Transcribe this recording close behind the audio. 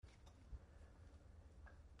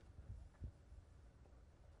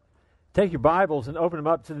Take your Bibles and open them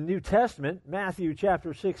up to the New Testament. Matthew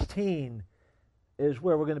chapter 16 is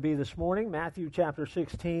where we're going to be this morning. Matthew chapter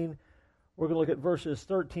 16, we're going to look at verses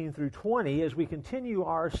 13 through 20 as we continue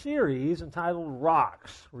our series entitled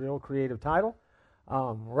Rocks. Real creative title,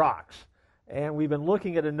 Rocks. And we've been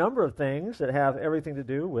looking at a number of things that have everything to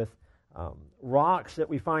do with rocks that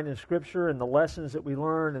we find in Scripture and the lessons that we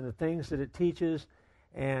learn and the things that it teaches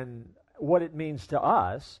and what it means to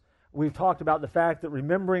us. We've talked about the fact that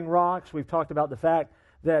remembering rocks. We've talked about the fact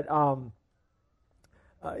that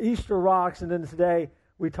Easter rocks. And then today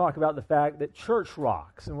we talk about the fact that church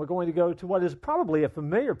rocks. And we're going to go to what is probably a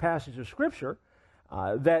familiar passage of Scripture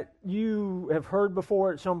that you have heard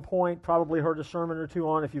before at some point, probably heard a sermon or two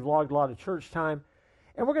on if you've logged a lot of church time.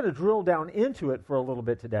 And we're going to drill down into it for a little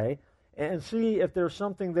bit today and see if there's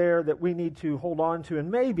something there that we need to hold on to and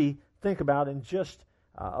maybe think about in just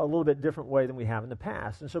a little bit different way than we have in the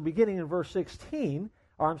past. And so beginning in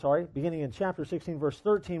beginning in chapter 16, verse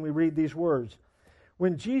 13, we read these words.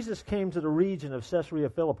 When Jesus came to the region of Caesarea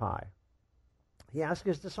Philippi, he asked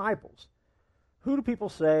his disciples, "Who do people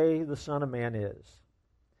say the Son of Man is?"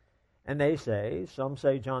 And they say, some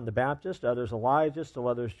say John the Baptist, others Elijah, still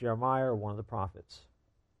others Jeremiah or one of the prophets.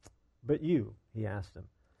 "But you," he asked them,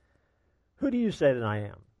 "who do you say that I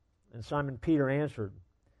am?" And Simon Peter answered,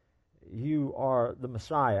 "You are the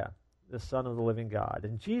Messiah, the Son of the living God."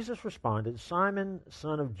 And Jesus responded, "Simon,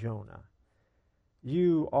 son of Jonah,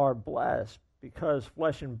 you are blessed because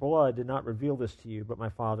flesh and blood did not reveal this to you, but my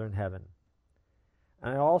Father in heaven.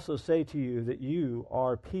 And I also say to you that you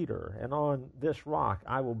are Peter, and on this rock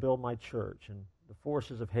I will build my church, and the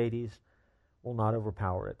forces of Hades will not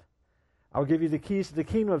overpower it. I will give you the keys to the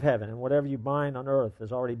kingdom of heaven, and whatever you bind on earth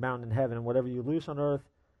is already bound in heaven, and whatever you loose on earth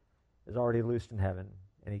is already loosed in heaven."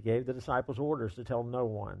 And he gave the disciples orders to tell no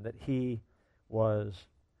one that he was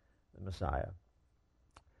the Messiah.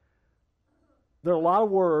 There are a lot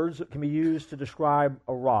of words that can be used to describe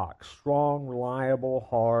a rock: strong, reliable,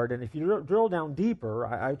 hard. And if you drill down deeper,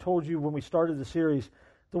 I told you when we started the series,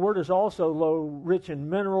 the word is also rich in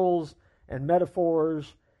minerals and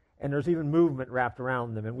metaphors, and there's even movement wrapped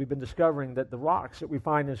around them. And we've been discovering that the rocks that we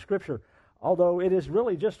find in Scripture, although it is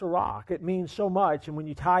really just a rock, it means so much. And when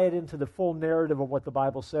you tie it into the full narrative of what the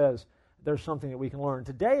Bible says, there's something that we can learn.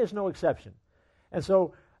 Today is no exception. And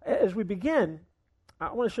so as we begin,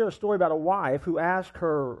 I want to share a story about a wife who asked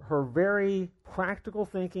her very practical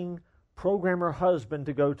thinking programmer husband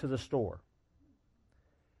to go to the store.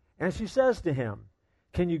 And she says to him,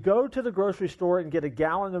 "Can you go to the grocery store and get a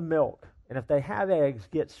gallon of milk? And if they have eggs,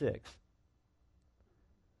 get 6.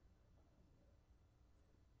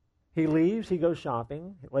 He leaves, he goes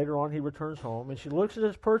shopping. Later on, he returns home, and she looks at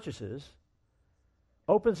his purchases,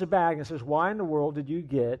 opens the bag, and says, "Why in the world did you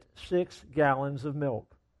get 6 gallons of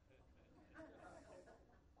milk?"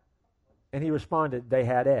 And he responded, "They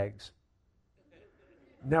had eggs."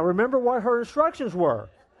 Now remember what her instructions were.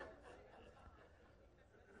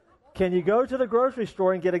 Can you go to the grocery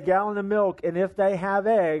store and get a gallon of milk, and if they have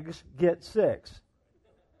eggs, get 6.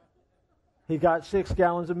 He got 6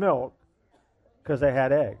 gallons of milk because they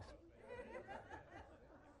had eggs.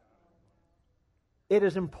 It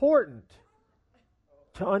is important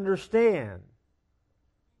to understand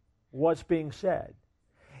what's being said.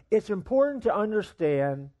 It's important to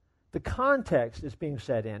understand the context it's being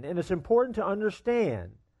said in, and it's important to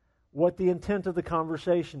understand what the intent of the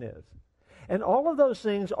conversation is. And all of those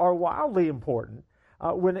things are wildly important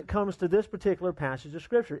when it comes to this particular passage of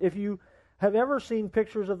Scripture. If you have ever seen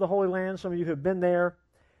pictures of the Holy Land, some of you have been there,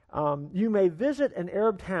 you may visit an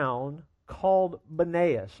Arab town called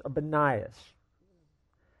Banias.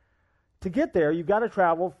 To get there, you've got to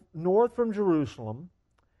travel north from Jerusalem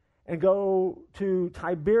and go to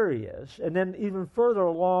Tiberias, and then even further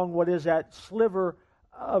along what is that sliver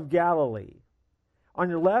of Galilee. On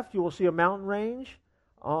your left, you will see a mountain range.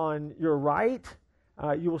 On your right,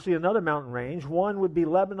 you will see another mountain range. One would be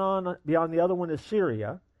Lebanon, beyond the other one is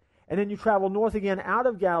Syria. And then you travel north again out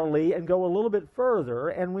of Galilee and go a little bit further,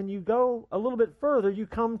 and when you go a little bit further, you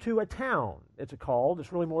come to a town.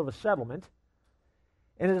 It's really more of a settlement,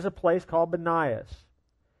 and it is a place called Banias.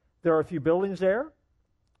 There are a few buildings there.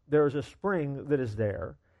 There is a spring that is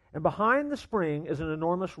there. And behind the spring is an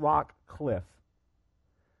enormous rock cliff.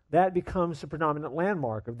 That becomes the predominant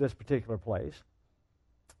landmark of this particular place.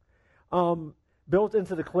 Built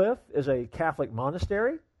into the cliff is a Catholic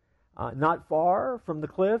monastery. Not far from the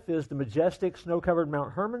cliff is the majestic snow-covered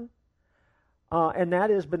Mount Hermon. And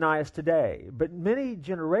that is Banias today. But many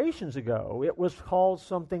generations ago, it was called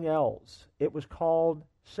something else. It was called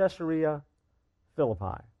Caesarea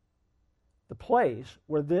Philippi, the place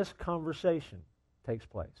where this conversation takes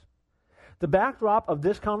place. The backdrop of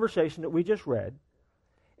this conversation that we just read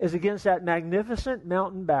is against that magnificent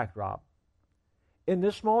mountain backdrop in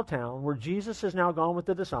this small town where Jesus has now gone with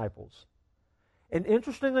the disciples. And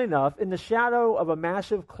interestingly enough, in the shadow of a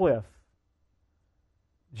massive cliff,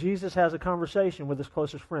 Jesus has a conversation with his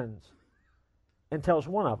closest friends and tells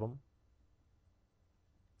one of them,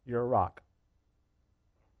 "You're a rock."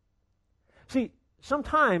 See,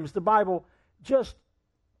 sometimes the Bible just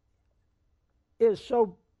is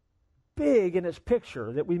so big in its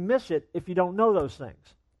picture that we miss it if you don't know those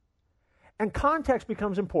things. And context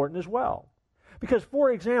becomes important as well. Because,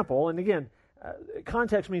 for example, and again,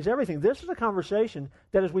 context means everything. This is a conversation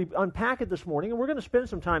that as we unpack it this morning, and we're going to spend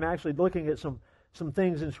some time actually looking at some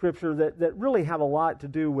things in Scripture that really have a lot to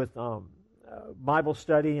do with Bible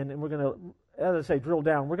study, and we're going to, as I say, drill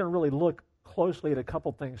down. We're going to really look closely at a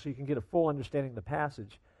couple things so you can get a full understanding of the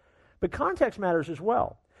passage. But context matters as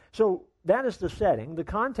well. So that is the setting. The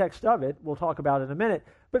context of it we'll talk about in a minute.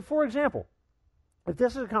 But for example, if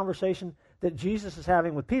this is a conversation that Jesus is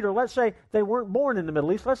having with Peter, let's say they weren't born in the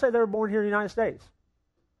Middle East. Let's say they were born here in the United States.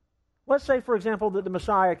 Let's say, for example, that the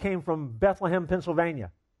Messiah came from Bethlehem,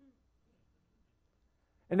 Pennsylvania.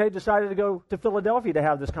 And they decided to go to Philadelphia to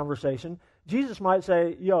have this conversation. Jesus might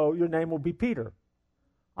say, "Yo, your name will be Peter.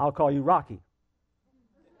 I'll call you Rocky."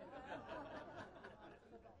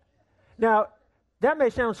 Now, that may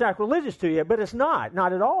sound sacrilegious to you, but it's not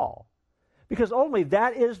at all. Because only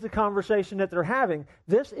that is the conversation that they're having.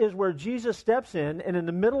 This is where Jesus steps in, and in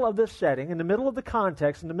the middle of this setting, in the middle of the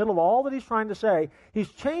context, in the middle of all that he's trying to say,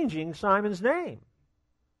 he's changing Simon's name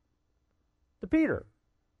to Peter,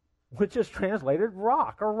 which is translated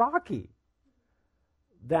rock or rocky.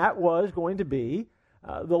 That was going to be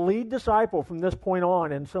the lead disciple from this point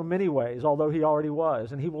on in so many ways, although he already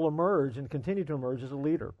was, and he will emerge and continue to emerge as a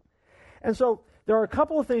leader. And so there are a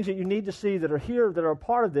couple of things that you need to see that are here that are a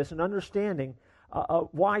part of this and understanding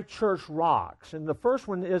why church rocks. And the first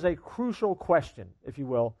one is a crucial question, if you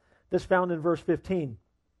will, that's found in verse 15.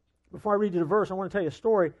 Before I read you the verse, I want to tell you a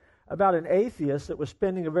story about an atheist that was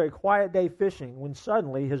spending a very quiet day fishing when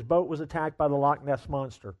suddenly his boat was attacked by the Loch Ness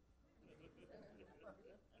Monster.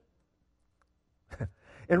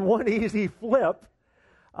 In one easy flip,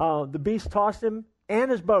 the beast tossed him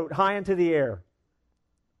and his boat high into the air.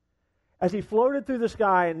 As he floated through the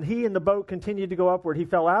sky and he and the boat continued to go upward, he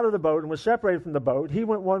fell out of the boat and was separated from the boat. He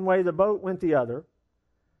went one way, the boat went the other.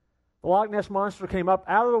 The Loch Ness Monster came up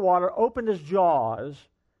out of the water, opened his jaws,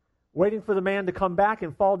 waiting for the man to come back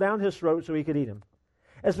and fall down his throat so he could eat him.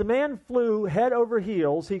 As the man flew head over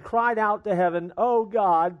heels, he cried out to heaven, "Oh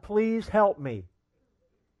God, please help me."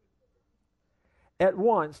 At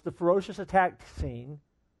once, the ferocious attack scene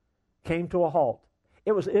came to a halt.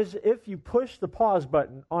 It was as if you pushed the pause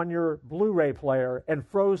button on your Blu-ray player and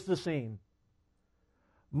froze the scene.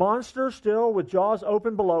 Monster still with jaws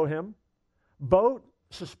open below him, boat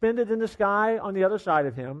suspended in the sky on the other side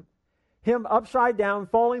of him upside down,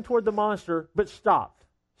 falling toward the monster, but stopped,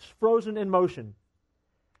 frozen in motion.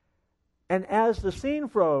 And as the scene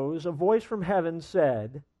froze, a voice from heaven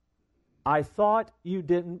said, "I thought you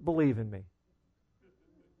didn't believe in me."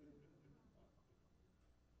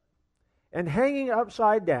 And hanging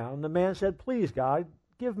upside down, the man said, "Please, God,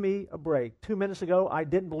 give me a break. 2 minutes ago, I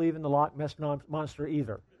didn't believe in the Loch Ness Monster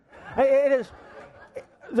either."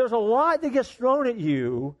 There's a lot that gets thrown at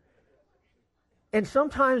you, and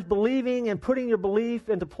sometimes believing and putting your belief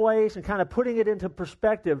into place and kind of putting it into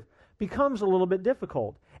perspective becomes a little bit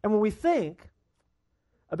difficult. And when we think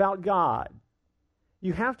about God,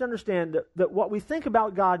 you have to understand that what we think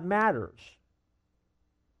about God matters.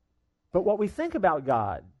 But what we think about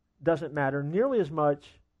God doesn't matter nearly as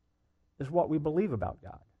much as what we believe about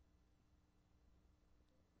God.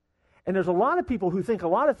 And there's a lot of people who think a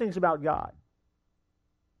lot of things about God.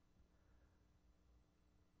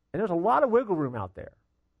 And there's a lot of wiggle room out there.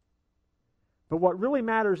 But what really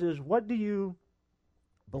matters is, what do you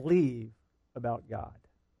believe about God?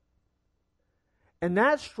 And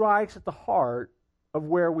that strikes at the heart of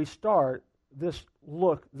where we start this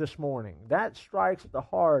look this morning. That strikes at the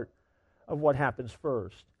heart of what happens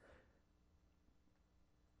first.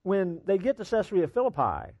 When they get to Caesarea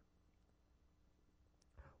Philippi,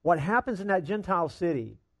 what happens in that Gentile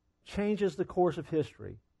city changes the course of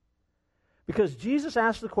history. Because Jesus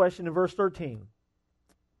asked the question in verse 13,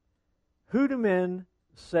 "Who do men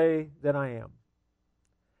say that I am?"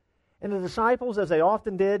 And the disciples, as they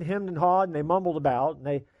often did, hemmed and hawed, and they mumbled about, and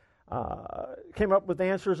they came up with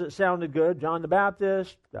answers that sounded good. John the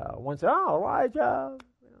Baptist, one said, Elijah,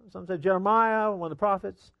 some said Jeremiah, one of the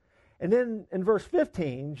prophets. And then in verse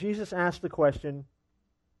 15, Jesus asked the question,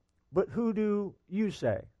 "But who do you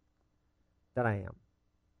say that I am?"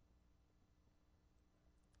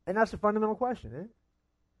 And that's a fundamental question, isn't it?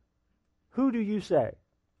 Who do you say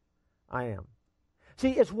I am?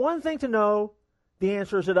 See, it's one thing to know the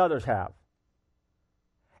answers that others have.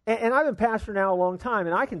 And I've been pastor now a long time,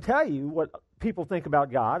 and I can tell you what people think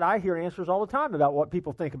about God. I hear answers all the time about what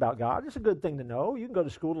people think about God. It's a good thing to know. You can go to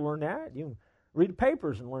school to learn that. You can read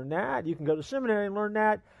papers and learn that. You can go to seminary and learn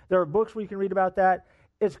that. There are books where you can read about that.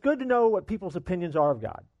 It's good to know what people's opinions are of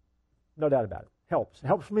God. No doubt about it. Helps. It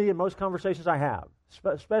helps me in most conversations I have,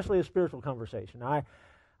 especially a spiritual conversation.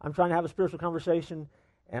 I'm trying to have a spiritual conversation,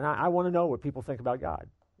 and I want to know what people think about God.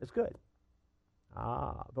 It's good.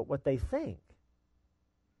 But what they think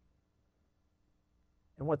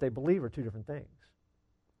and what they believe are two different things.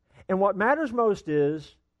 And what matters most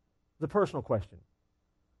is the personal question.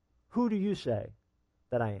 Who do you say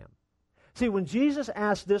that I am? See, when Jesus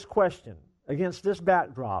asked this question against this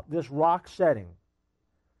backdrop, this rock setting,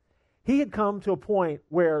 he had come to a point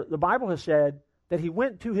where the Bible has said that he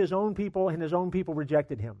went to his own people and his own people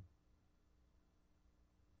rejected him.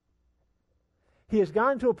 He has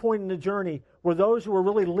gotten to a point in the journey where those who are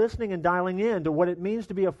really listening and dialing in to what it means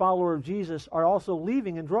to be a follower of Jesus are also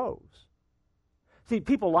leaving in droves. See,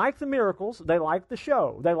 people like the miracles, they like the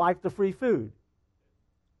show, they like the free food.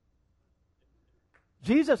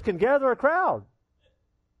 Jesus can gather a crowd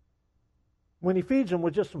when he feeds them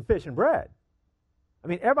with just some fish and bread. I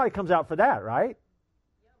mean, everybody comes out for that, right?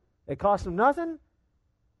 It costs them nothing,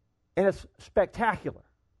 and it's spectacular.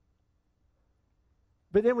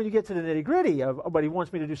 But then when you get to the nitty-gritty of, but he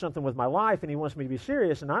wants me to do something with my life, and he wants me to be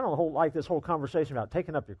serious, and I don't like this whole conversation about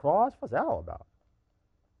taking up your cross. What's that all about?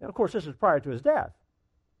 And of course, this is prior to his death.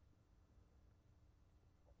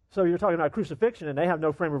 So you're talking about crucifixion, and they have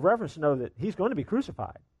no frame of reference to know that he's going to be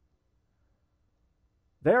crucified.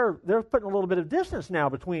 They're putting a little bit of distance now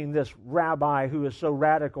between this rabbi who is so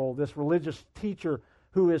radical, this religious teacher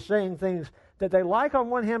who is saying things that they like on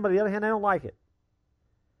one hand, but on the other hand, they don't like it.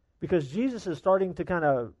 Because Jesus is starting to kind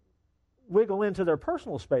of wiggle into their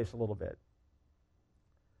personal space a little bit.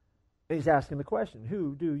 And he's asking the question,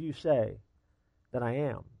 who do you say that I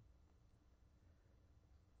am?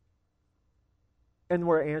 And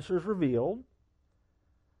where answer is revealed,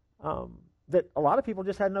 that a lot of people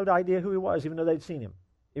just had no idea who he was, even though they'd seen him,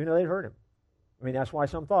 even though they'd heard him. I mean, that's why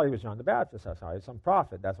some thought he was John the Baptist. That's why some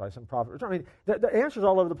prophet. That's why some prophet. I mean, the answer's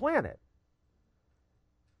all over the planet.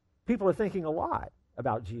 People are thinking a lot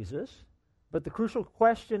about Jesus, but the crucial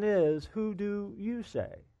question is, who do you say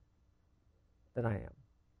that I am?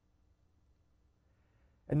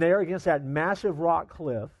 And there against that massive rock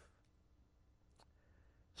cliff,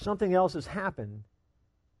 something else has happened.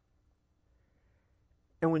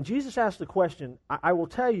 And when Jesus asked the question, I will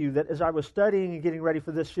tell you that as I was studying and getting ready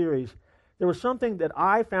for this series, there was something that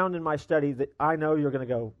I found in my study that I know you're going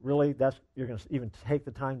to go, really? You're going to even take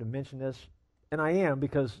the time to mention this? And I am,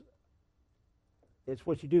 because it's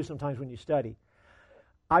what you do sometimes when you study.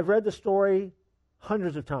 I've read the story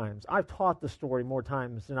hundreds of times. I've taught the story more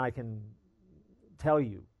times than I can tell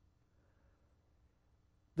you.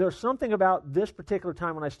 There's something about this particular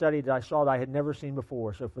time when I studied that I saw that I had never seen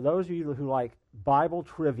before. So for those of you who like Bible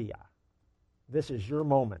trivia, this is your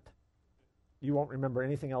moment. You won't remember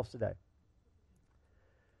anything else today.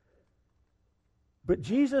 But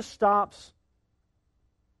Jesus stops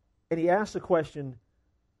and he asks the question,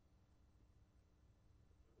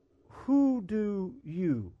 who do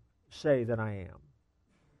you say that I am?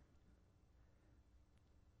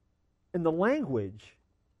 In the language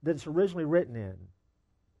that it's originally written in,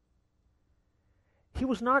 he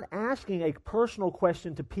was not asking a personal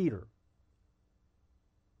question to Peter.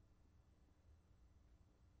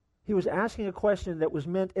 He was asking a question that was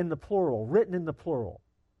meant in the plural, written in the plural.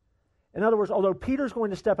 In other words, although Peter's going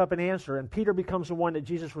to step up and answer, and Peter becomes the one that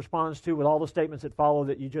Jesus responds to with all the statements that follow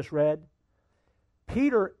that you just read,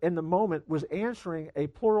 Peter, in the moment, was answering a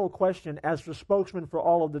plural question as the spokesman for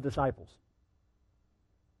all of the disciples.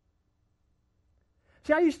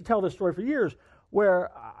 See, I used to tell this story for years,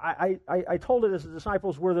 where I told it as the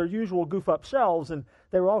disciples were their usual goof-up selves, and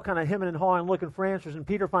they were all kind of hemming and hawing, looking for answers, and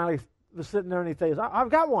Peter finally was sitting there, and he says, I've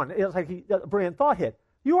got one. It's like a brilliant thought hit.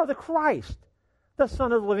 You are the Christ, the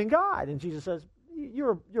Son of the living God. And Jesus says,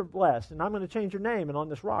 you're blessed, and I'm going to change your name, and on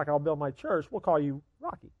this rock I'll build my church. We'll call you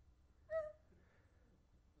Rocky.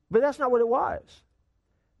 But that's not what it was.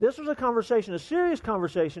 This was a conversation, a serious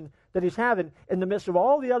conversation that he's having in the midst of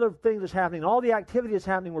all the other things that's happening, all the activity that's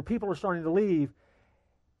happening where people are starting to leave.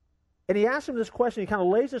 And he asks him this question. He kind of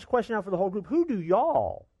lays this question out for the whole group. Who do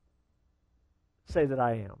y'all say that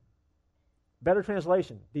I am? Better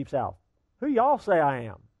translation, Deep South. Who y'all say I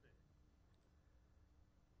am?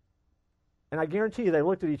 And I guarantee you they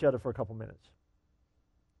looked at each other for a couple minutes.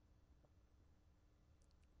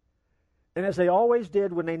 And as they always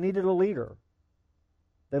did when they needed a leader,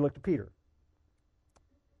 they looked to Peter.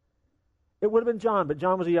 It would have been John, but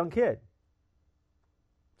John was a young kid.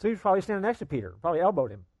 So he was probably standing next to Peter, probably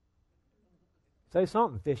elbowed him. Say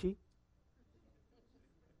something, fishy.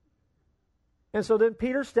 And so then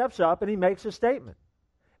Peter steps up and he makes a statement.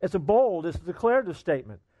 It's a bold, it's a declarative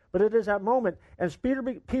statement. But it is that moment, and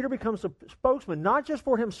Peter becomes the spokesman, not just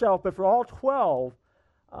for himself, but for all 12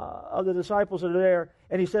 of the disciples that are there.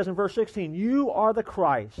 And he says in verse 16, "You are the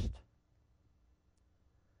Christ,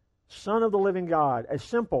 Son of the living God." A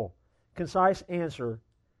simple, concise answer.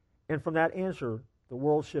 And from that answer, the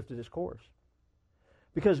world shifted its course.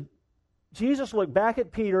 Because Jesus looked back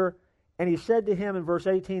at Peter and he said to him in verse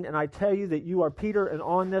 18, "And I tell you that you are Peter, and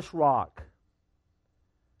on this rock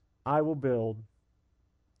I will build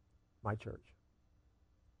my church."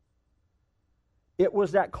 It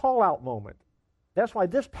was that call-out moment. That's why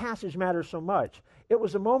this passage matters so much. It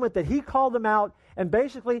was the moment that he called them out, and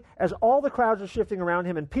basically, as all the crowds are shifting around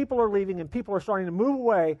him and people are leaving and people are starting to move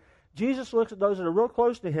away, Jesus looks at those that are real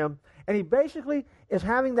close to him, and he basically is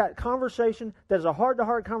having that conversation that is a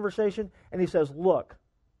heart-to-heart conversation, and he says, "Look,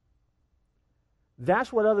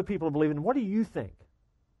 that's what other people are believing. What do you think?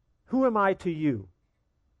 Who am I to you?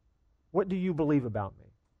 What do you believe about me?"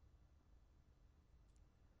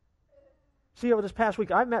 See, over this past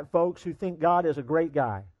week, I've met folks who think God is a great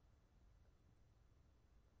guy.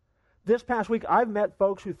 This past week, I've met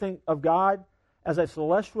folks who think of God as a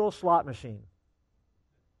celestial slot machine.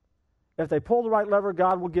 If they pull the right lever,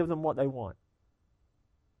 God will give them what they want.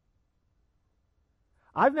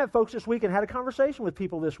 I've met folks this week and had a conversation with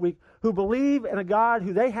people this week who believe in a God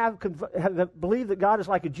who they have believe that God is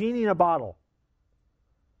like a genie in a bottle.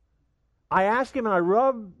 I ask him and I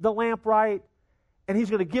rub the lamp right, and he's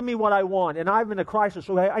going to give me what I want, and I'm in a crisis,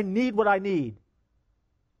 so I need what I need.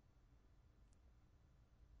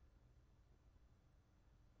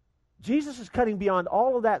 Jesus is cutting beyond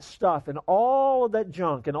all of that stuff and all of that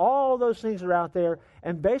junk and all of those things that are out there,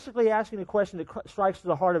 and basically asking a question that strikes to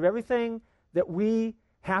the heart of everything that we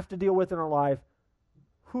have to deal with in our life.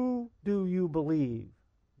 Who do you believe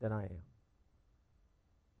that I am?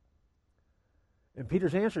 And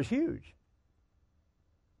Peter's answer is huge.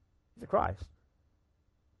 He's the Christ.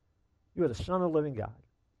 You are the Son of the living God.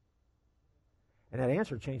 And that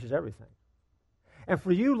answer changes everything. And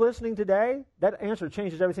for you listening today, that answer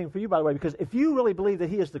changes everything for you, by the way, because if you really believe that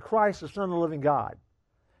he is the Christ, the Son of the living God,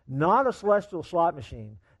 not a celestial slot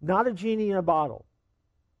machine, not a genie in a bottle,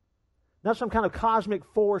 not some kind of cosmic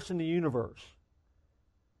force in the universe,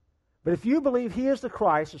 but if you believe he is the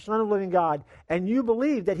Christ, the Son of the living God, and you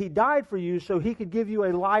believe that he died for you so he could give you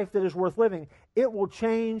a life that is worth living, it will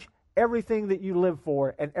change everything that you live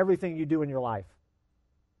for and everything you do in your life.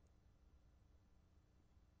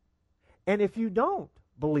 And if you don't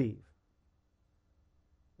believe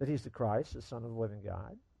that he's the Christ, the Son of the living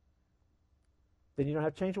God, then you don't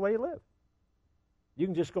have to change the way you live. You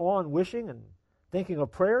can just go on wishing and thinking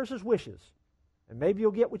of prayers as wishes, and maybe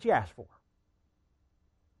you'll get what you ask for.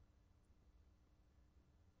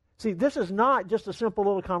 See, this is not just a simple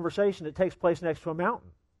little conversation that takes place next to a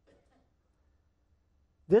mountain.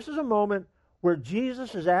 This is a moment where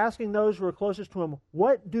Jesus is asking those who are closest to him,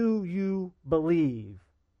 "What do you believe?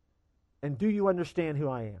 And do you understand who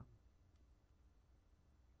I am?"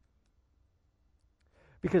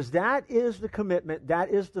 Because that is the commitment, that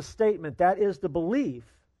is the statement, that is the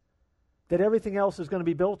belief that everything else is going to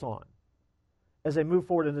be built on as they move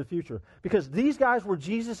forward into the future. Because these guys were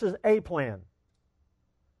Jesus' A plan.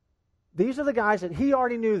 These are the guys that he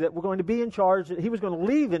already knew that were going to be in charge, that he was going to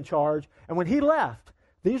leave in charge, and when he left,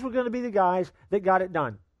 these were going to be the guys that got it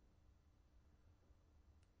done.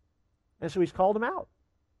 And so he's called them out.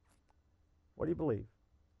 What do you believe?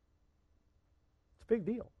 It's a big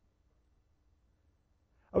deal.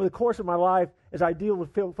 Over the course of my life, as I deal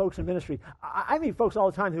with folks in ministry, I meet folks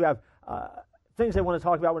all the time who have things they want to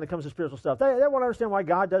talk about when it comes to spiritual stuff. They want to understand why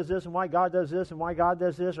God does this and why God does this and why God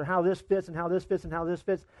does this, or how this fits and how this fits and how this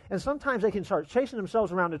fits. And sometimes they can start chasing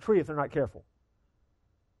themselves around a tree if they're not careful.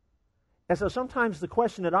 And so sometimes the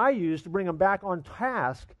question that I use to bring them back on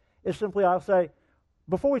task is simply, I'll say,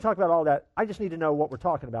 before we talk about all that, I just need to know what we're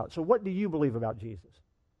talking about. So what do you believe about Jesus?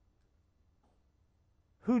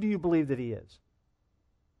 Who do you believe that he is?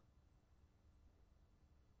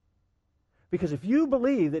 Because if you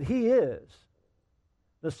believe that he is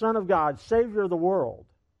the Son of God, Savior of the world,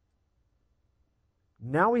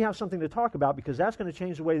 now we have something to talk about, because that's going to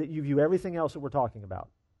change the way that you view everything else that we're talking about.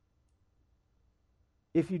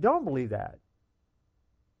 If you don't believe that,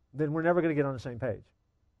 then we're never going to get on the same page.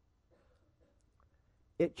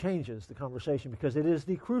 It changes the conversation, because it is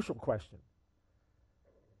the crucial question.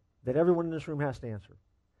 that everyone in this room has to answer.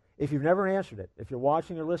 If you've never answered it, if you're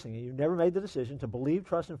watching or listening, and you've never made the decision to believe,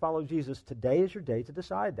 trust, and follow Jesus, today is your day to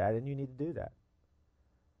decide that, and you need to do that.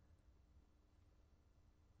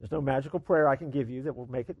 There's no magical prayer I can give you that will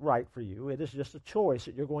make it right for you. It is just a choice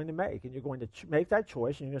that you're going to make, and you're going to make that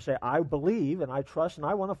choice, and you're going to say, I believe, and I trust, and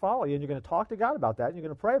I want to follow you, and you're going to talk to God about that, and you're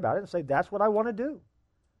going to pray about it, and say, that's what I want to do.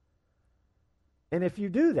 And if you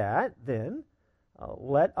do that, then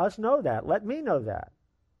let us know that. Let me know that.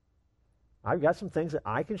 I've got some things that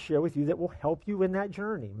I can share with you that will help you in that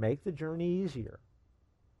journey, make the journey easier.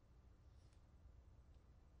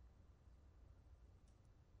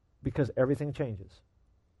 Because everything changes.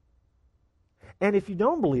 And if you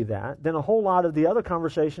don't believe that, then a whole lot of the other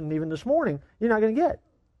conversation, even this morning, you're not going to get.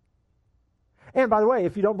 And by the way,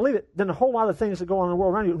 if you don't believe it, then a whole lot of things that go on in the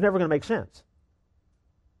world around you are never going to make sense.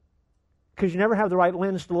 Because you never have the right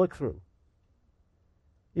lens to look through.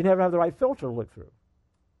 You never have the right filter to look through.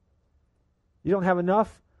 You don't have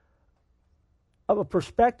enough of a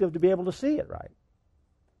perspective to be able to see it right.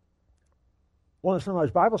 One of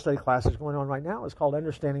Sunrise Bible study classes going on right now is called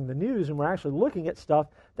Understanding the News, and we're actually looking at stuff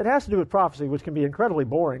that has to do with prophecy, which can be incredibly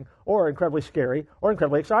boring or incredibly scary or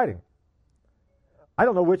incredibly exciting. I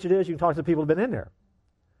don't know which it is. You can talk to the people who have been in there.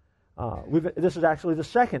 This is actually the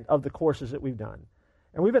second of the courses that we've done.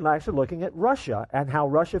 And we've been actually looking at Russia and how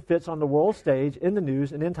Russia fits on the world stage in the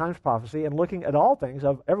news and end times prophecy, and looking at all things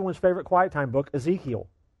of everyone's favorite quiet time book, Ezekiel.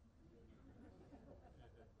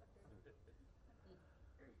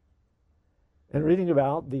 And reading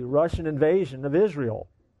about the Russian invasion of Israel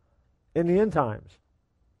in the end times.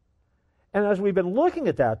 And as we've been looking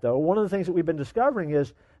at that, though, one of the things that we've been discovering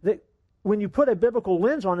is that when you put a biblical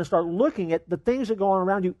lens on and start looking at the things that go on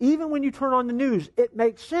around you, even when you turn on the news, it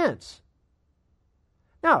makes sense.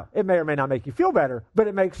 Now, it may or may not make you feel better, but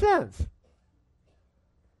it makes sense.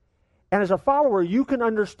 And as a follower, you can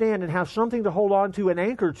understand and have something to hold on to and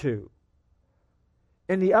anchor to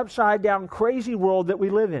in the upside-down, crazy world that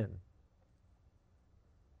we live in.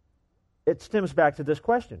 It stems back to this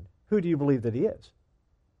question. Who do you believe that he is?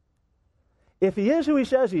 If he is who he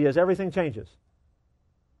says he is, everything changes.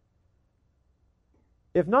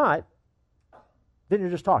 If not, then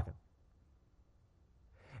you're just talking.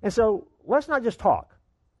 And so, let's not just talk.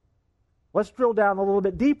 Let's drill down a little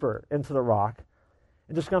bit deeper into the rock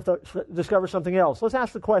and discover something else. Let's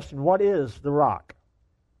ask the question, what is the rock?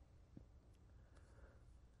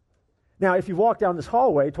 Now, if you walk down this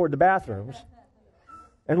hallway toward the bathrooms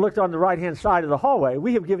and looked on the right-hand side of the hallway,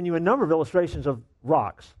 we have given you a number of illustrations of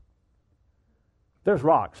rocks. There's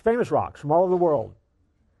rocks, famous rocks from all over the world,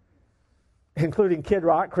 including Kid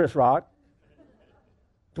Rock, Chris Rock,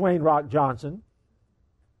 Dwayne Rock Johnson,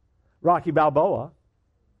 Rocky Balboa,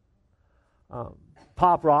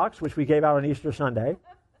 Pop Rocks, which we gave out on Easter Sunday,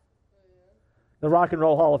 the Rock and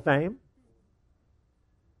Roll Hall of Fame,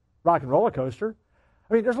 Rock and Roller Coaster.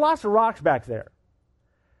 I mean, there's lots of rocks back there.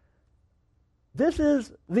 This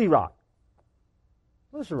is the rock.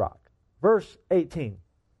 This is the rock. Verse 18.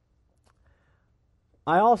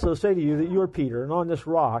 I also say to you that you are Peter, and on this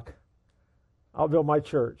rock I'll build my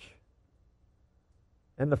church,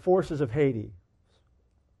 and the forces of Hades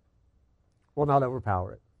will not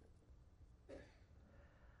overpower it.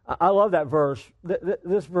 I love that verse.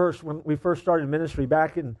 This verse, when we first started ministry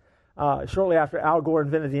back in shortly after Al Gore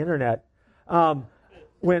invented the internet,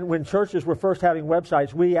 when churches were first having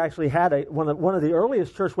websites, we actually had one of the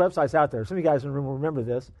earliest church websites out there. Some of you guys in the room will remember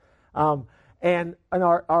this. And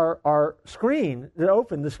our screen that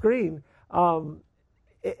opened, the screen,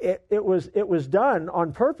 it was done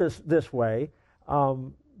on purpose this way.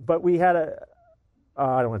 But we had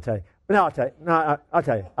I don't want to tell you. No, I'll tell you. No, I'll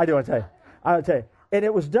tell you. I do want to tell you. I'll tell you. And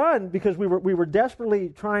it was done because we were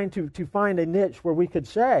desperately trying to find a niche where we could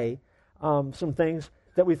say some things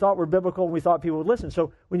that we thought were biblical and we thought people would listen.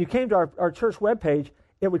 So when you came to our church webpage,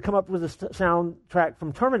 it would come up with a soundtrack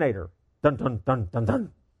from Terminator. Dun, dun, dun, dun,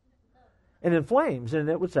 dun. And in flames. And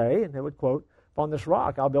it would say, and it would quote, upon this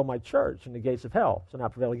rock I'll build my church, and the gates of hell shall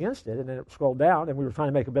not prevail against it. And then it scrolled down, and we were trying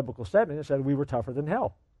to make a biblical statement. It said we were tougher than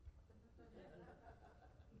hell.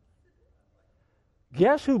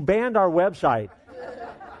 Guess who banned our website?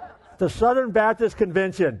 The Southern Baptist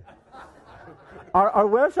Convention. Our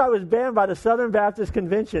website was banned by the Southern Baptist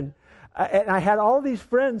Convention. And I had all these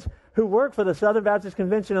friends who work for the Southern Baptist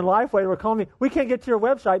Convention and Lifeway were calling me, we can't get to your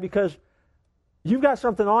website because you've got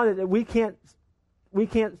something on it that we can't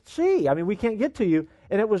see. I mean, we can't get to you.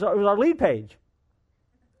 And it was our lead page.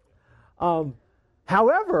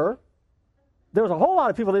 However, there was a whole lot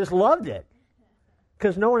of people that just loved it.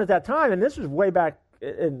 Because no one at that time, and this was way back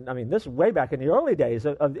and I mean, this is way back in the early days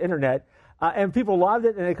of the internet, and people loved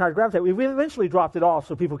it, and they kind of gravitated. We eventually dropped it off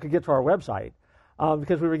so people could get to our website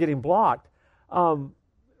because we were getting blocked.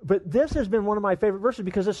 But this has been one of my favorite verses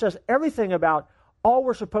because it says everything about all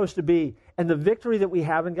we're supposed to be and the victory that we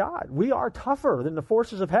have in God. We are tougher than the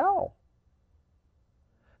forces of hell.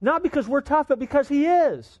 Not because we're tough, but because He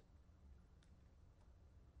is.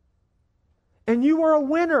 And you are a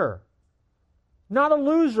winner, not a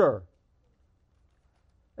loser.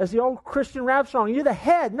 As the old Christian rap song, you're the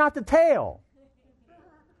head, not the tail.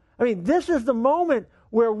 I mean, this is the moment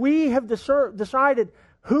where we have decided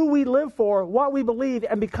who we live for, what we believe,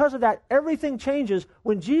 and because of that, everything changes.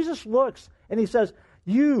 When Jesus looks and He says,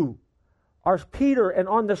 you are Peter, and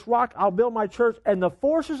on this rock I'll build my church, and the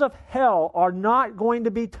forces of hell are not going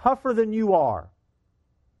to be tougher than you are.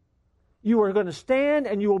 You are going to stand,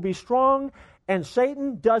 and you will be strong, and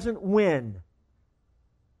Satan doesn't win.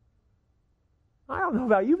 I don't know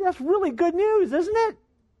about you, but that's really good news, isn't it?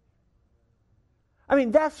 I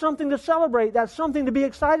mean, that's something to celebrate. That's something to be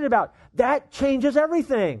excited about. That changes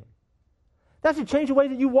everything. That should change the way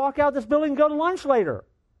that you walk out this building and go to lunch later.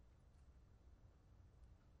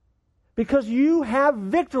 Because you have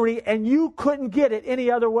victory and you couldn't get it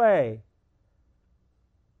any other way.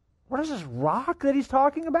 What is this rock that he's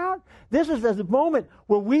talking about? This is the moment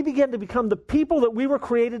where we begin to become the people that we were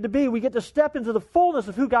created to be. We get to step into the fullness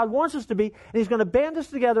of who God wants us to be, and He's going to band us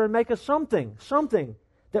together and make us something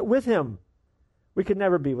that with Him we could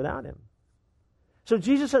never be without Him. So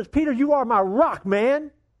Jesus says, Peter, you are my rock,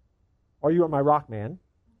 man. Or you are my rock, man.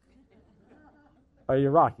 Or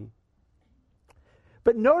you're Rocky.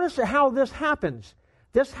 But notice how this happens.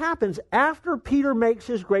 This happens after Peter makes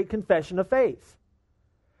his great confession of faith.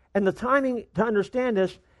 And the timing to understand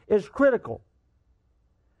this is critical.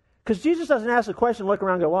 Because Jesus doesn't ask the question, look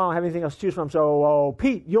around and go, well, I don't have anything else to choose from, so,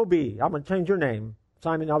 Pete, you'll be. I'm going to change your name.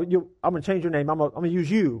 Simon, I'm going to change your name. I'm going to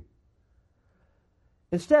use you.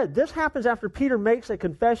 Instead, this happens after Peter makes a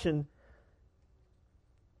confession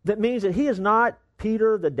that means that he is not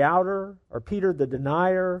Peter the doubter or Peter the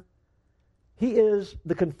denier. He is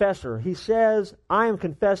the confessor. He says, I am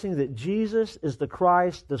confessing that Jesus is the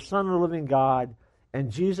Christ, the Son of the living God, and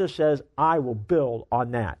Jesus says, I will build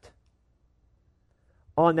on that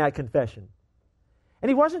confession. And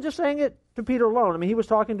he wasn't just saying it to Peter alone. I mean, he was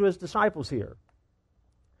talking to his disciples here.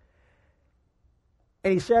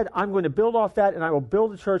 And he said, I'm going to build off that, and I will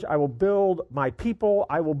build the church. I will build my people.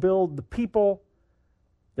 I will build the people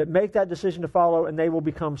that make that decision to follow, and they will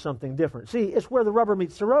become something different. See, it's where the rubber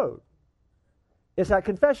meets the road. It's that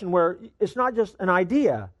confession where it's not just an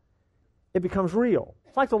idea. It becomes real.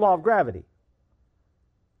 It's like the law of gravity.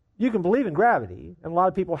 You can believe in gravity, and a lot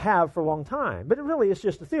of people have for a long time, but it really is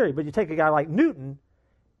just a theory. But you take a guy like Newton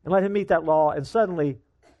and let him meet that law, and suddenly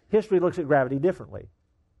history looks at gravity differently.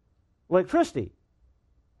 Electricity.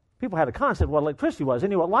 People had a concept of what electricity was. They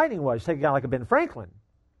knew what lightning was. Take a guy like a Ben Franklin,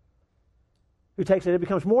 who takes it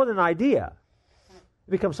becomes more than an idea.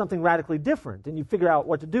 It becomes something radically different, and you figure out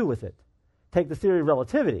what to do with it. Take the theory of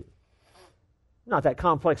relativity. Not that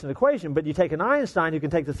complex an equation, but you take an Einstein who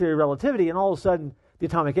can take the theory of relativity, and all of a sudden the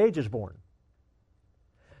atomic age is born.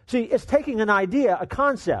 See, it's taking an idea, a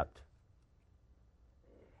concept,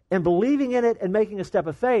 and believing in it and making a step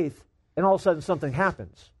of faith, and all of a sudden something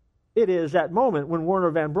happens. It is that moment when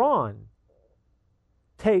Wernher von Braun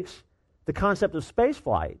takes the concept of space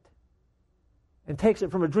flight and takes it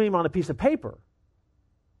from a dream on a piece of paper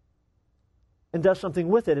and does something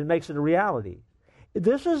with it and makes it a reality.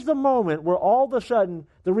 This is the moment where all of a sudden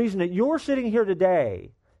the reason that you're sitting here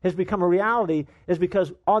today has become a reality is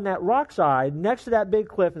because on that rock side, next to that big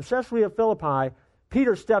cliff in Caesarea Philippi,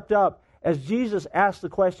 Peter stepped up as Jesus asked the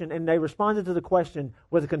question, and they responded to the question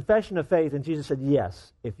with a confession of faith, and Jesus said,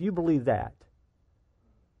 yes, if you believe that,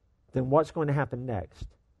 then what's going to happen next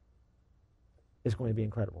is going to be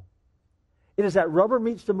incredible. It is that rubber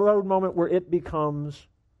meets the road moment where it becomes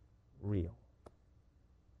real.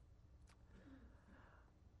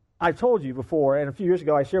 I told you before, and a few years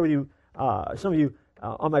ago I shared with you, some of you,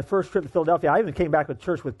 on my first trip to Philadelphia, I even came back with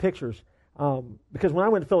church with pictures. Because when I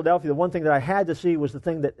went to Philadelphia, the one thing that I had to see was the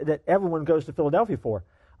thing that everyone goes to Philadelphia for.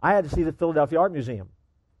 I had to see the Philadelphia Art Museum.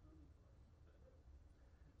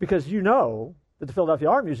 Because you know that the Philadelphia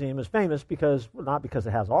Art Museum is famous because, well, not because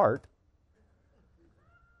it has art,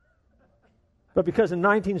 but because in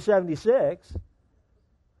 1976,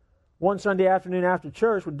 one Sunday afternoon after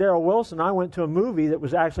church with Darrell Wilson, I went to a movie that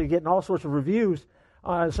was actually getting all sorts of reviews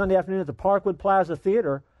on Sunday afternoon at the Parkwood Plaza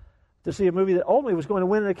Theater to see a movie that ultimately was going to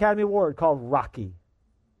win an Academy Award called Rocky.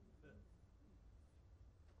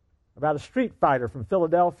 About a street fighter from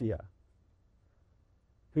Philadelphia.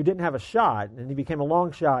 who didn't have a shot, and he became a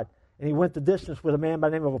long shot, and he went the distance with a man by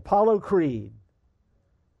the name of Apollo Creed.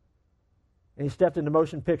 And he stepped into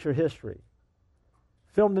motion picture history.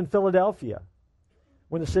 Filmed in Philadelphia,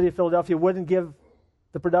 when the city of Philadelphia wouldn't give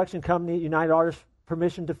the production company, United Artists,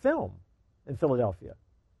 permission to film in Philadelphia.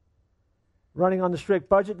 Running on the strict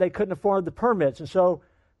budget, they couldn't afford the permits, and so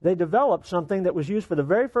they developed something that was used for the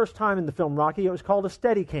very first time in the film Rocky. It was called a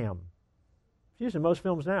Steadicam. It's used in most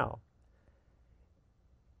films now.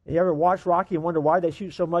 You ever watch Rocky and wonder why they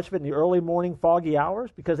shoot so much of it in the early morning foggy hours?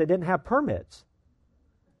 Because they didn't have permits.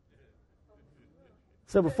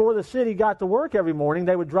 So before the city got to work every morning,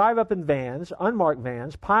 they would drive up in vans, unmarked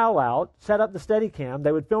vans, pile out, set up the Steadicam.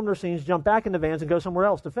 They would film their scenes, jump back in the vans, and go somewhere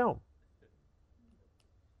else to film.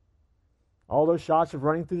 All those shots of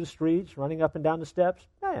running through the streets, running up and down the steps,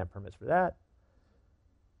 they didn't have permits for that.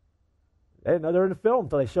 They didn't know they were in the film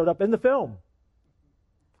until they showed up in the film.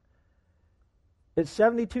 It's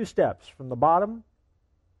 72 steps from the bottom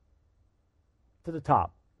to the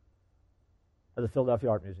top of the Philadelphia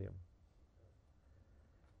Art Museum.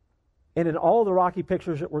 And in all the Rocky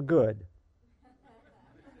pictures that were good,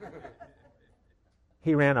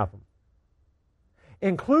 he ran up them,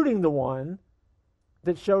 including the one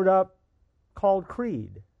that showed up called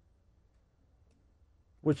Creed,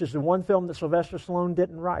 which is the one film that Sylvester Stallone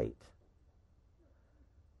didn't write,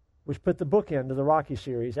 which put the bookend to the Rocky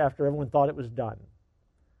series after everyone thought it was done.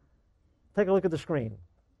 Take a look at the screen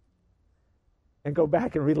and go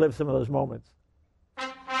back and relive some of those moments.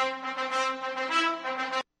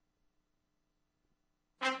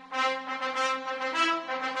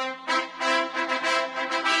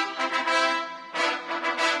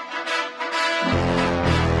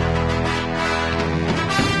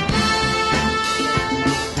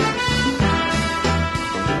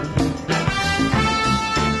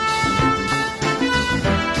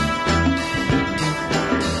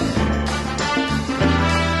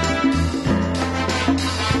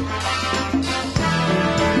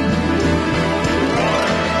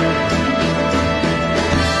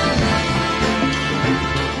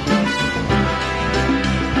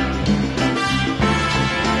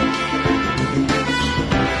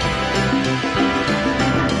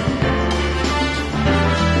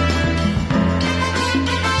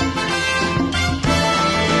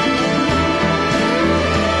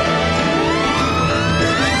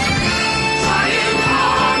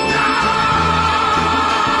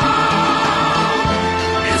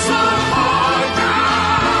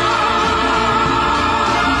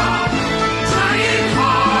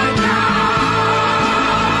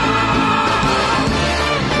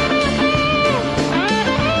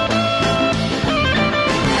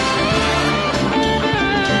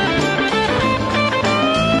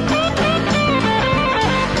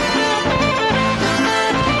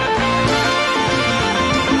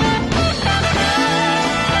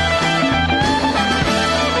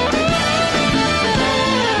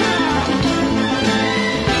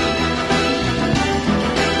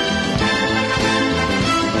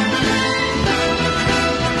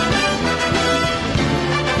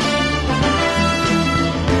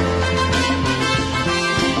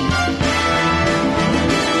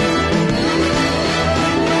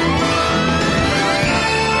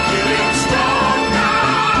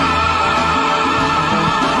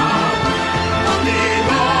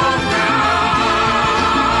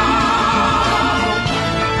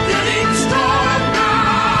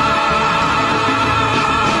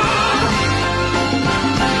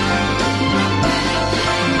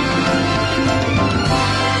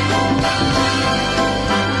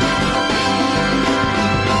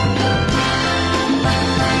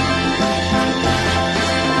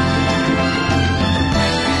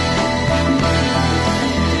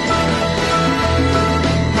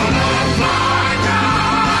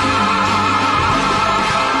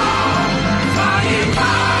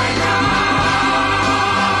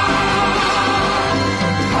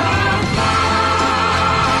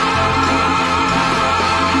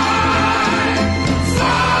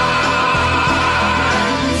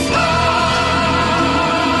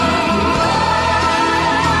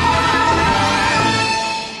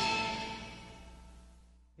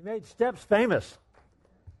 Steps famous.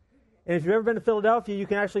 And if you've ever been to Philadelphia, you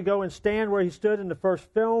can actually go and stand where he stood in the first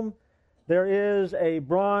film. There is a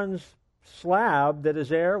bronze slab that is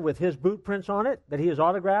there with his boot prints on it that he has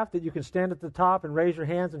autographed, that you can stand at the top and raise your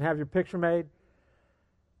hands and have your picture made.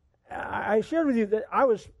 I shared with you that I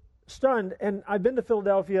was stunned, and I've been to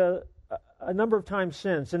Philadelphia a number of times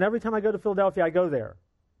since, and every time I go to Philadelphia, I go there.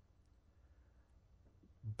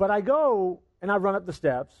 But I go and I run up the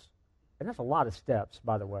steps, and that's a lot of steps,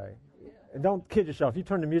 by the way. And don't kid yourself. You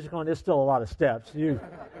turn the music on, there's still a lot of steps.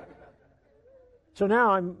 So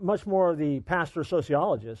now I'm much more the pastor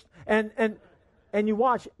sociologist. And you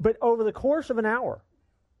watch, but over the course of an hour,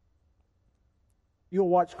 you'll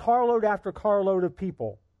watch carload after carload of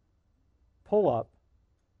people pull up,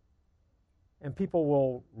 and people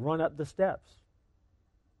will run up the steps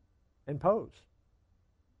and pose.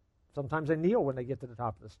 Sometimes they kneel when they get to the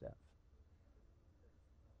top of the steps.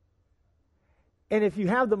 And if you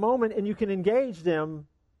have the moment and you can engage them,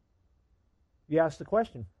 you ask the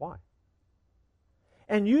question, why?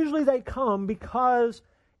 And usually they come because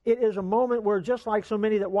it is a moment where, just like so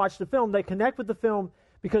many that watch the film, they connect with the film,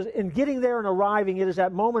 because in getting there and arriving, it is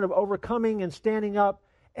that moment of overcoming and standing up,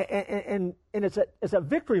 and it's a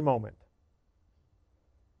victory moment.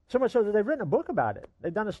 So much so that they've written a book about it.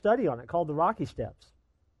 They've done a study on it called The Rocky Steps.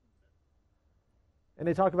 And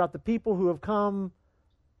they talk about the people who have come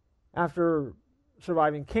after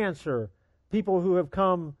surviving cancer, people who have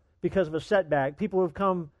come because of a setback, people who have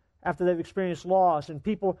come after they've experienced loss, and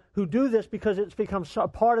people who do this because it's become a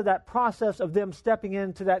part of that process of them stepping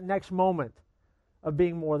into that next moment of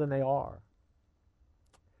being more than they are.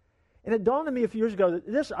 And it dawned on me a few years ago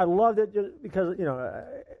that this, I loved it because,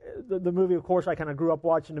 the movie, of course, I kind of grew up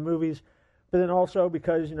watching the movies, but then also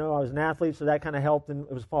because, I was an athlete, so that kind of helped, and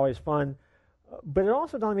it was always fun. But it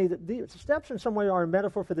also dawned on me that the steps in some way are a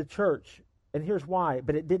metaphor for the church, and here's why.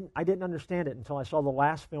 But I didn't understand it until I saw the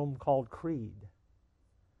last film called Creed.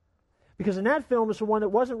 Because in that film, it's the one that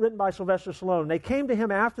wasn't written by Sylvester Stallone. They came to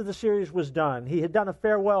him after the series was done. He had done a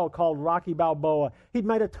farewell called Rocky Balboa. He'd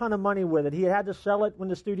made a ton of money with it. He had to sell it when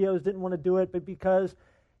the studios didn't want to do it, but because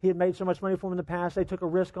he had made so much money for him in the past, they took a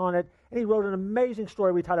risk on it. And he wrote an amazing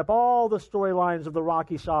story. We tied up all the storylines of the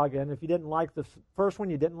Rocky saga. And if you didn't like the first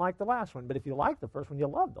one, you didn't like the last one. But if you liked the first one, you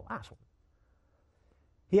loved the last one.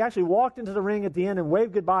 He actually walked into the ring at the end and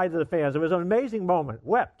waved goodbye to the fans. It was an amazing moment.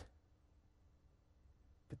 Wept.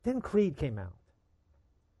 But then Creed came out.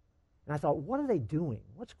 And I thought, what are they doing?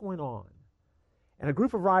 What's going on? And a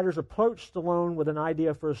group of writers approached Stallone with an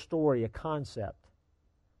idea for a story, a concept.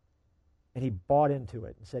 And he bought into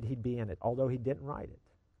it and said he'd be in it, although he didn't write it.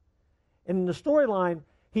 And in the storyline,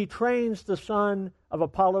 he trains the son of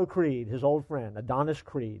Apollo Creed, his old friend, Adonis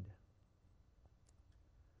Creed.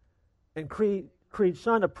 And Creed's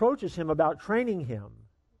son approaches him about training him.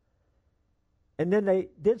 And then they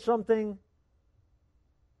did something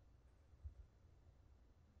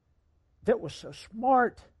that was so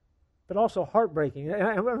smart, but also heartbreaking. And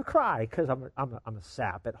I'm going to cry because I'm a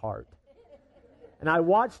sap at heart. And I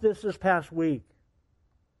watched this past week.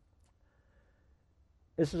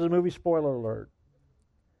 This is a movie spoiler alert.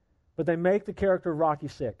 But they make the character of Rocky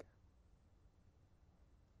sick.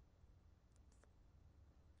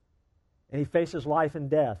 And he faces life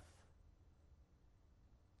and death.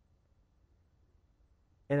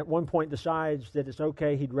 And at one point decides that it's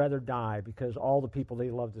okay, he'd rather die because all the people that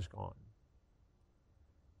he loved is gone.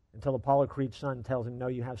 Until Apollo Creed's son tells him, no,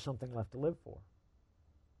 you have something left to live for.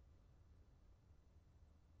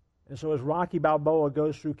 And so as Rocky Balboa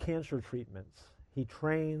goes through cancer treatments, he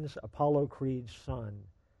trains Apollo Creed's son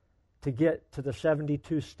to get to the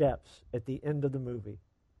 72 steps at the end of the movie.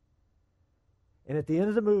 And at the end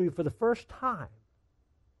of the movie, for the first time,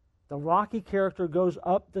 the Rocky character goes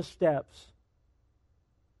up the steps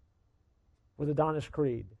with Adonis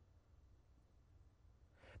Creed.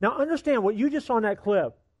 Now understand, what you just saw in that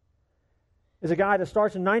clip is a guy that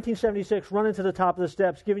starts in 1976 running to the top of the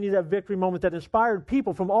steps, giving you that victory moment that inspired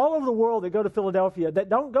people from all over the world that go to Philadelphia that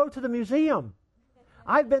don't go to the museum.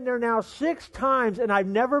 I've been there now 6 times, and I've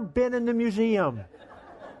never been in the museum.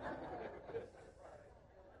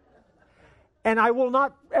 And I will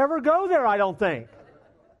not ever go there, I don't think.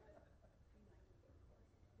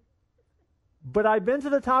 But I've been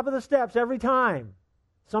to the top of the steps every time,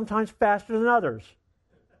 sometimes faster than others.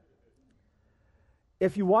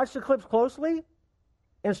 If you watch the clips closely,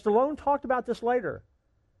 and Stallone talked about this later,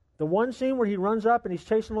 the one scene where he runs up and he's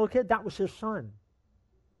chasing a little kid, that was his son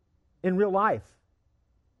in real life,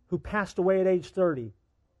 who passed away at age 30.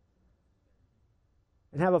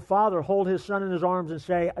 And have a father hold his son in his arms and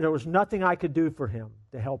say, there was nothing I could do for him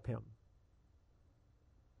to help him.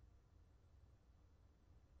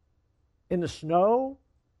 In the snow,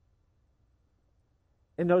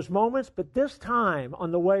 in those moments, but this time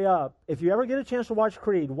on the way up, if you ever get a chance to watch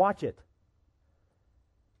Creed, watch it.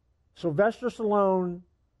 Sylvester Stallone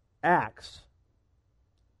acts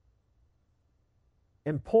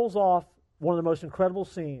and pulls off one of the most incredible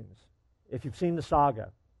scenes, if you've seen the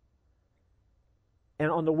saga. And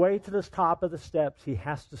on the way to the top of the steps, he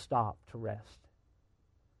has to stop to rest.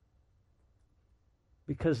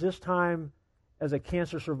 Because this time, as a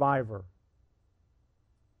cancer survivor,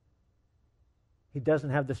 he doesn't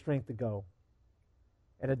have the strength to go.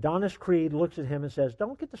 And Adonis Creed looks at him and says,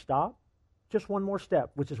 don't get to stop. Just one more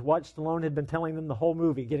step, which is what Stallone had been telling them the whole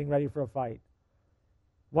movie, getting ready for a fight.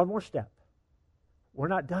 One more step. We're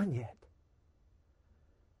not done yet.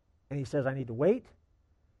 And he says, I need to wait.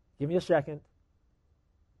 Give me a second.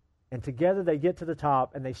 And together they get to the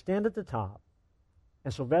top, and they stand at the top.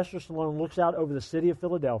 And Sylvester Stallone looks out over the city of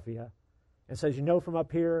Philadelphia and says, you know, from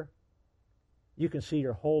up here, you can see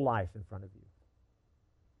your whole life in front of you.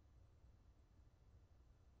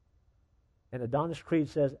 And Adonis Creed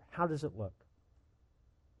says, how does it look?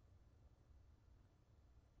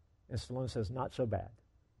 And Stallone says, not so bad.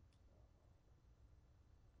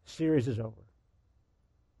 Series is over.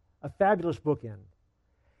 A fabulous bookend.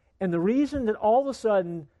 And the reason that all of a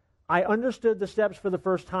sudden I understood the steps for the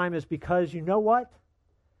first time is because, you know what?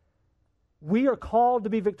 We are called to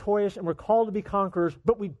be victorious and we're called to be conquerors,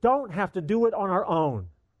 but we don't have to do it on our own.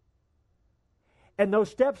 And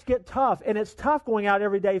those steps get tough, and it's tough going out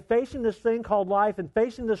every day facing this thing called life and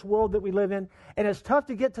facing this world that we live in, and it's tough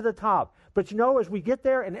to get to the top. But you know, as we get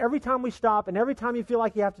there, and every time we stop, and every time you feel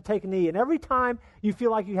like you have to take a knee, and every time you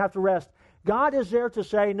feel like you have to rest, God is there to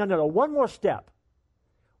say, no, one more step.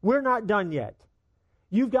 We're not done yet.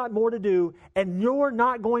 You've got more to do, and you're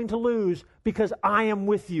not going to lose because I am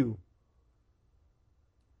with you.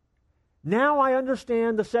 Now I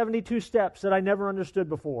understand the 72 steps that I never understood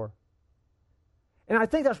before. And I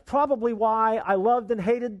think that's probably why I loved and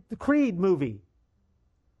hated the Creed movie.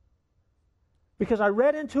 Because I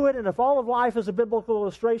read into it, and if all of life is a biblical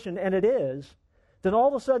illustration, and it is, then all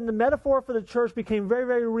of a sudden the metaphor for the church became very,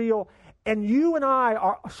 very real. And you and I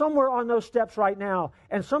are somewhere on those steps right now.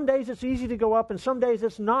 And some days it's easy to go up, and some days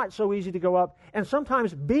it's not so easy to go up. And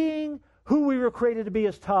sometimes being who we were created to be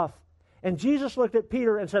is tough. And Jesus looked at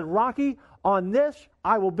Peter and said, Rocky, on this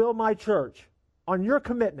I will build my church. On your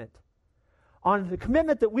commitment. On the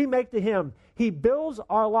commitment that we make to him, he builds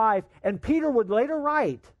our life. And Peter would later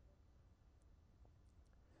write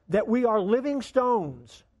that we are living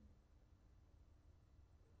stones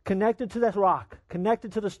connected to that rock,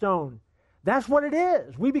 connected to the stone. That's what it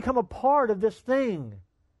is. We become a part of this thing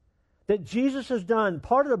that Jesus has done,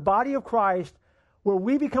 part of the body of Christ, where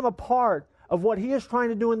we become a part of what he is trying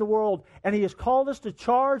to do in the world. And he has called us to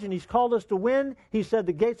charge, and he's called us to win. He said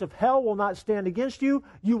the gates of hell will not stand against you.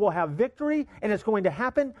 You will have victory, and it's going to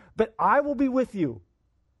happen, but I will be with you.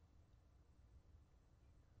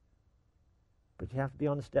 But you have to be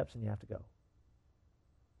on the steps, and you have to go.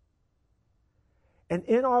 And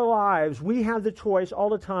in our lives, we have the choice all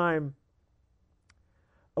the time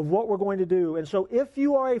of what we're going to do. And so if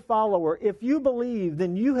you are a follower, if you believe,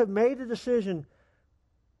 then you have made a decision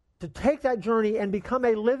to take that journey and become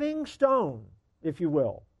a living stone, if you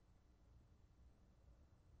will.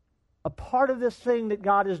 A part of this thing that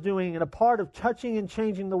God is doing, and a part of touching and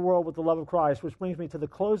changing the world with the love of Christ, which brings me to the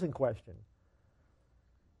closing question.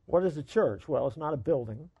 What is the church? Well, it's not a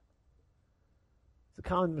building. It's a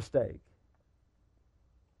common mistake.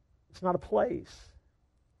 It's not a place.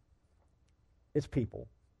 It's people.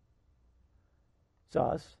 It's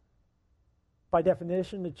us. By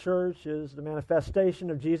definition, the church is the manifestation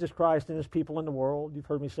of Jesus Christ and his people in the world. You've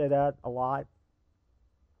heard me say that a lot.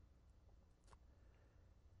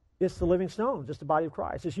 It's the living stones. It's the body of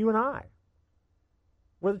Christ. It's you and I.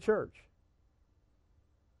 We're the church.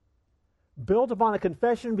 Built upon a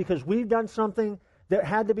confession because we've done something that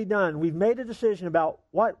had to be done. We've made a decision about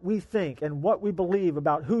what we think and what we believe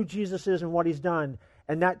about who Jesus is and what he's done.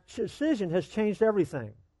 And that decision has changed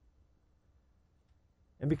everything.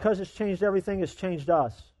 And because it's changed everything, it's changed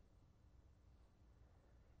us.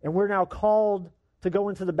 And we're now called to go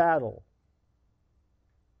into the battle.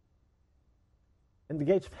 And the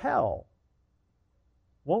gates of hell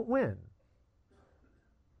won't win.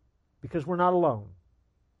 Because we're not alone.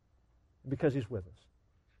 Because he's with us.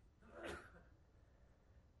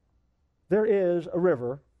 There is a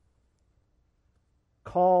river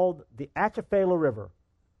called the Atchafalaya River.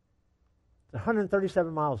 It's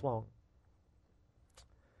 137 miles long.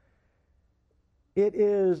 It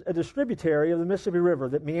is a distributary of the Mississippi River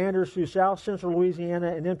that meanders through south central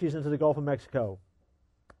Louisiana and empties into the Gulf of Mexico.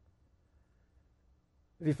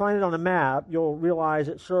 If you find it on a map, you'll realize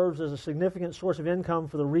it serves as a significant source of income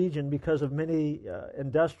for the region because of many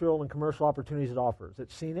industrial and commercial opportunities it offers.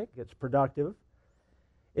 It's scenic, it's productive,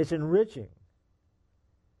 it's enriching,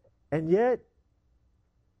 and yet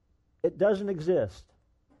it doesn't exist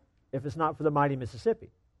if it's not for the mighty Mississippi.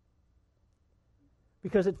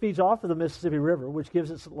 Because it feeds off of the Mississippi River, which gives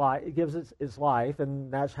its life,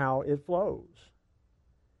 and that's how it flows.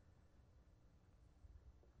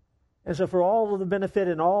 And so for all of the benefit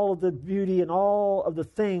and all of the beauty and all of the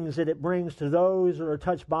things that it brings to those that are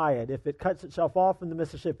touched by it, if it cuts itself off from the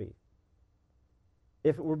Mississippi,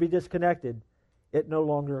 if it were to be disconnected, it no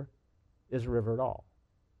longer is a river at all.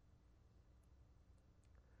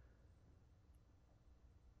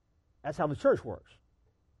 That's how the church works.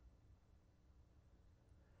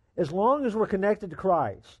 As long as we're connected to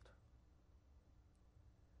Christ,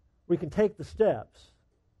 we can take the steps.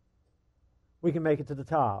 We can make it to the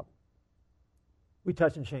top. We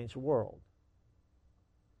touch and change the world.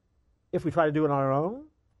 If we try to do it on our own,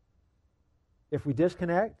 if we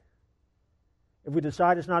disconnect, if we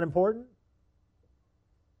decide it's not important,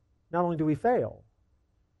 not only do we fail,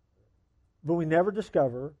 but we never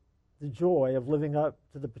discover the joy of living up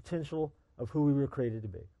to the potential of who we were created to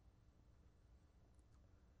be.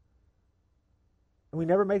 And we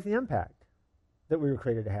never make the impact that we were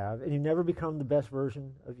created to have, and you never become the best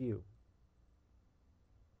version of you.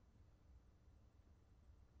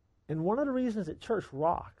 And one of the reasons that church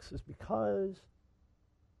rocks is because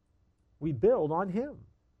we build on Him.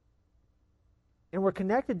 And we're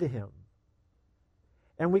connected to Him.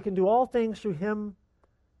 And we can do all things through Him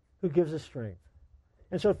who gives us strength.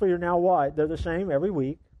 And so for your now what? They're the same every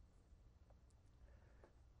week.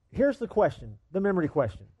 Here's the question, the memory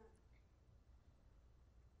question.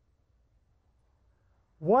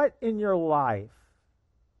 What in your life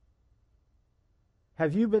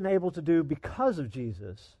have you been able to do because of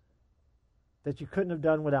Jesus that you couldn't have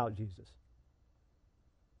done without Jesus?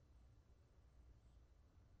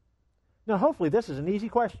 Now, hopefully this is an easy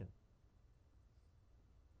question.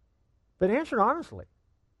 But answer it honestly.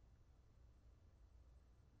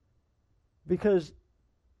 Because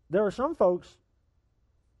there are some folks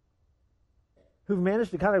who've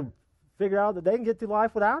managed to kind of figure out that they can get through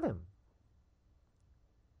life without Him.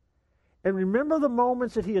 And remember the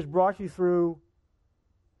moments that He has brought you through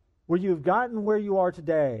where you've gotten where you are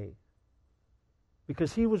today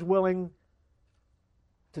because He was willing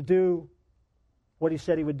to do what He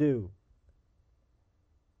said He would do.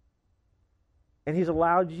 And He's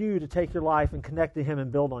allowed you to take your life and connect to Him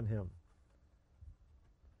and build on Him.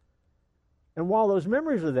 And while those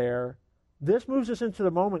memories are there, this moves us into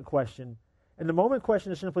the moment question. And the moment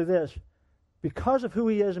question is simply this. Because of who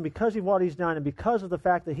He is and because of what He's done and because of the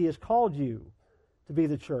fact that He has called you to be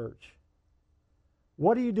the church,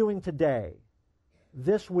 what are you doing today,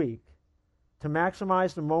 this week, to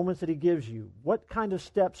maximize the moments that He gives you? What kind of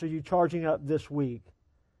steps are you charging up this week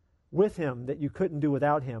with Him that you couldn't do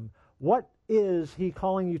without Him? What is He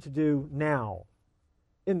calling you to do now,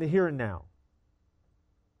 in the here and now,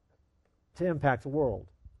 to impact the world?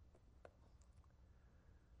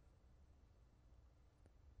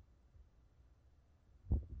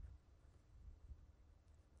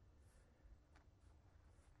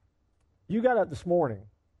 You got up this morning.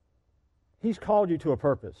 He's called you to a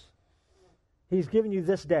purpose. He's given you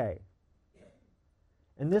this day.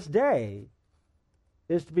 And this day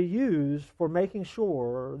is to be used for making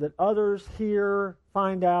sure that others hear,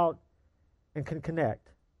 find out, and can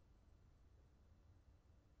connect.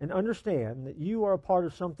 And understand that you are a part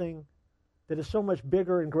of something that is so much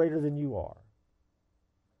bigger and greater than you are.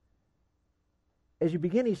 As you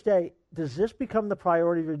begin each day, does this become the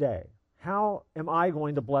priority of your day? How am I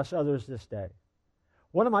going to bless others this day?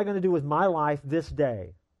 What am I going to do with my life this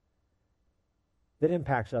day that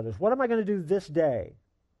impacts others? What am I going to do this day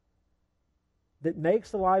that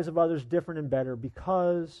makes the lives of others different and better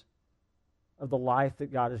because of the life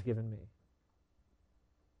that God has given me?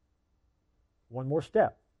 One more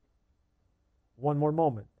step. One more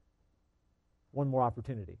moment. One more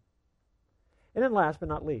opportunity. And then last but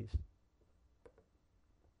not least,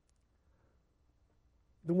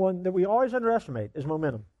 the one that we always underestimate is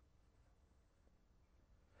momentum.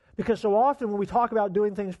 Because so often when we talk about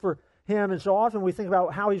doing things for Him, and so often we think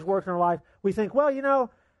about how He's working in our life, we think, well, you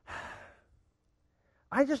know,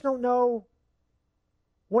 I just don't know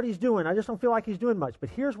what He's doing. I just don't feel like He's doing much. But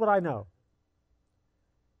here's what I know.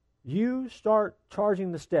 You start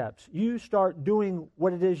charging the steps. You start doing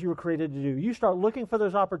what it is you were created to do. You start looking for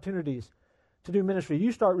those opportunities to do ministry.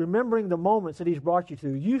 You start remembering the moments that He's brought you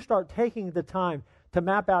through. You start taking the time to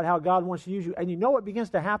map out how God wants to use you. And you know what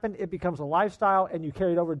begins to happen? It becomes a lifestyle, and you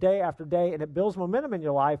carry it over day after day, and it builds momentum in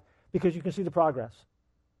your life because you can see the progress.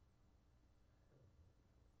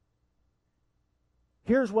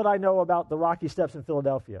 Here's what I know about the Rocky Steps in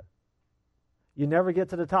Philadelphia. You never get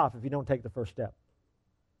to the top if you don't take the first step.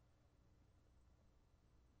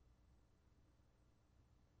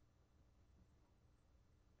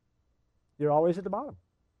 You're always at the bottom.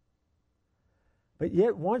 But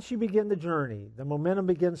yet, once you begin the journey, the momentum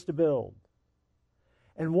begins to build.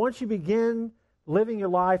 And once you begin living your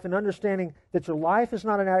life and understanding that your life is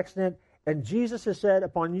not an accident, and Jesus has said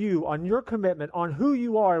upon you, on your commitment, on who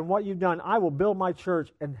you are and what you've done, I will build my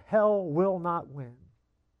church, and hell will not win.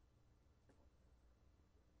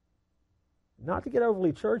 Not to get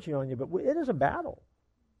overly churchy on you, but it is a battle.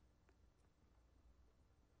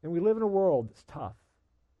 And we live in a world that's tough.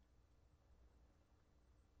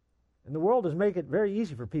 And the world has made it very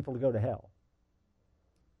easy for people to go to hell.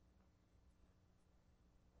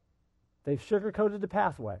 They've sugarcoated the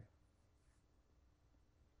pathway.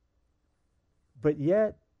 But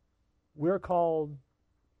yet, we're called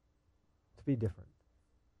to be different.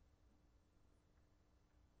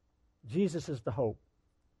 Jesus is the hope.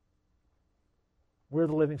 We're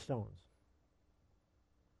the living stones.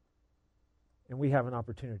 And we have an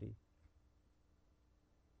opportunity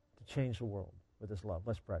to change the world with His love.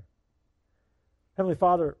 Let's pray. Heavenly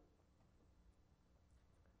Father,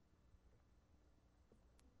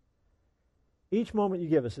 each moment you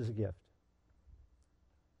give us is a gift.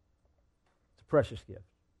 It's a precious gift.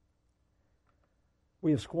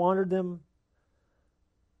 We have squandered them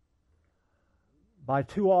by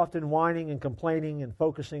too often whining and complaining and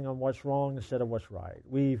focusing on what's wrong instead of what's right.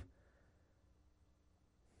 We've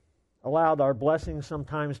allowed our blessings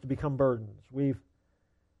sometimes to become burdens. We've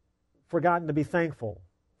forgotten to be thankful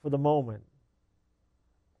for the moment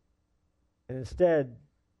and instead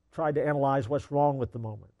tried to analyze what's wrong with the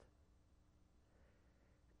moment.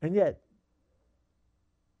 And yet,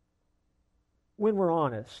 when we're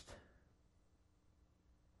honest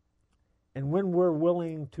and when we're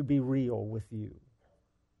willing to be real with you,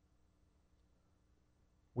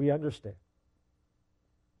 we understand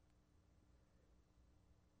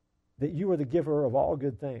that you are the giver of all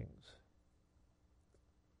good things,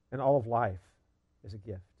 and all of life is a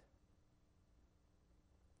gift.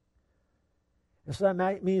 And so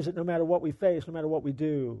that means that no matter what we face, no matter what we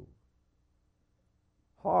do,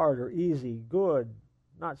 hard or easy, good,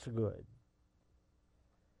 not so good,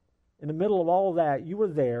 in the middle of all of that, you are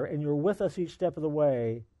there and you're with us each step of the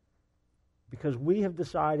way because we have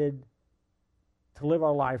decided to live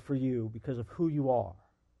our life for you because of who you are,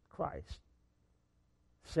 Christ,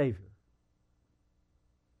 Savior,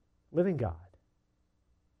 living God.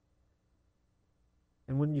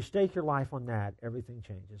 And when you stake your life on that, everything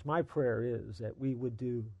changes. My prayer is that we would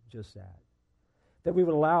do just that. That we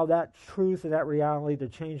would allow that truth and that reality to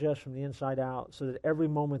change us from the inside out so that every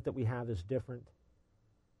moment that we have is different.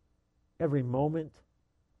 Every moment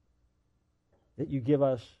that you give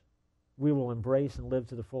us, we will embrace and live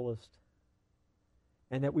to the fullest.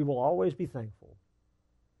 And that we will always be thankful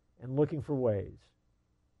and looking for ways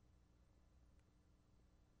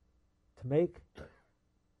to make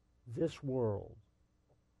this world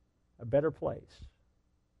a better place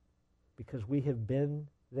because we have been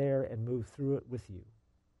there and moved through it with you.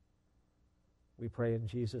 We pray in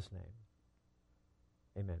Jesus' name.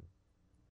 Amen.